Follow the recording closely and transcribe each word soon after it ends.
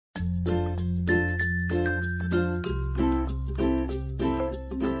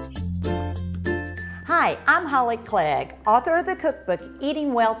Hi, I'm Holly Clegg, author of the cookbook,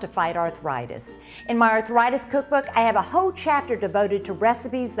 Eating Well to Fight Arthritis. In my arthritis cookbook, I have a whole chapter devoted to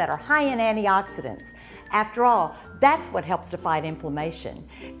recipes that are high in antioxidants. After all, that's what helps to fight inflammation.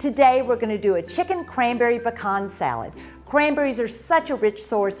 Today, we're going to do a chicken cranberry pecan salad. Cranberries are such a rich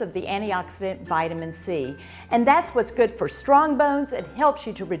source of the antioxidant vitamin C, and that's what's good for strong bones and helps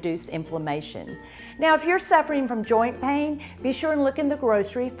you to reduce inflammation. Now, if you're suffering from joint pain, be sure and look in the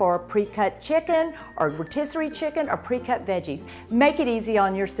grocery for pre-cut chicken or rotisserie chicken or pre-cut veggies. Make it easy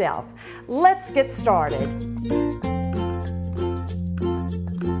on yourself. Let's get started.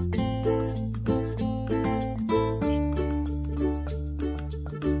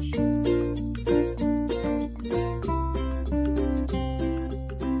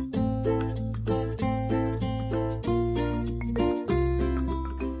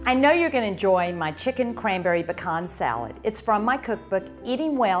 I know you're going to enjoy my chicken cranberry pecan salad. It's from my cookbook,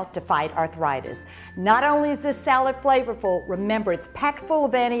 Eating Well to Fight Arthritis. Not only is this salad flavorful, remember it's packed full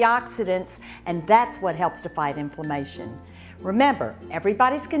of antioxidants, and that's what helps to fight inflammation. Remember,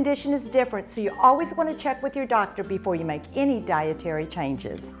 everybody's condition is different, so you always want to check with your doctor before you make any dietary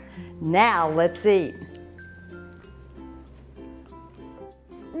changes. Now let's eat.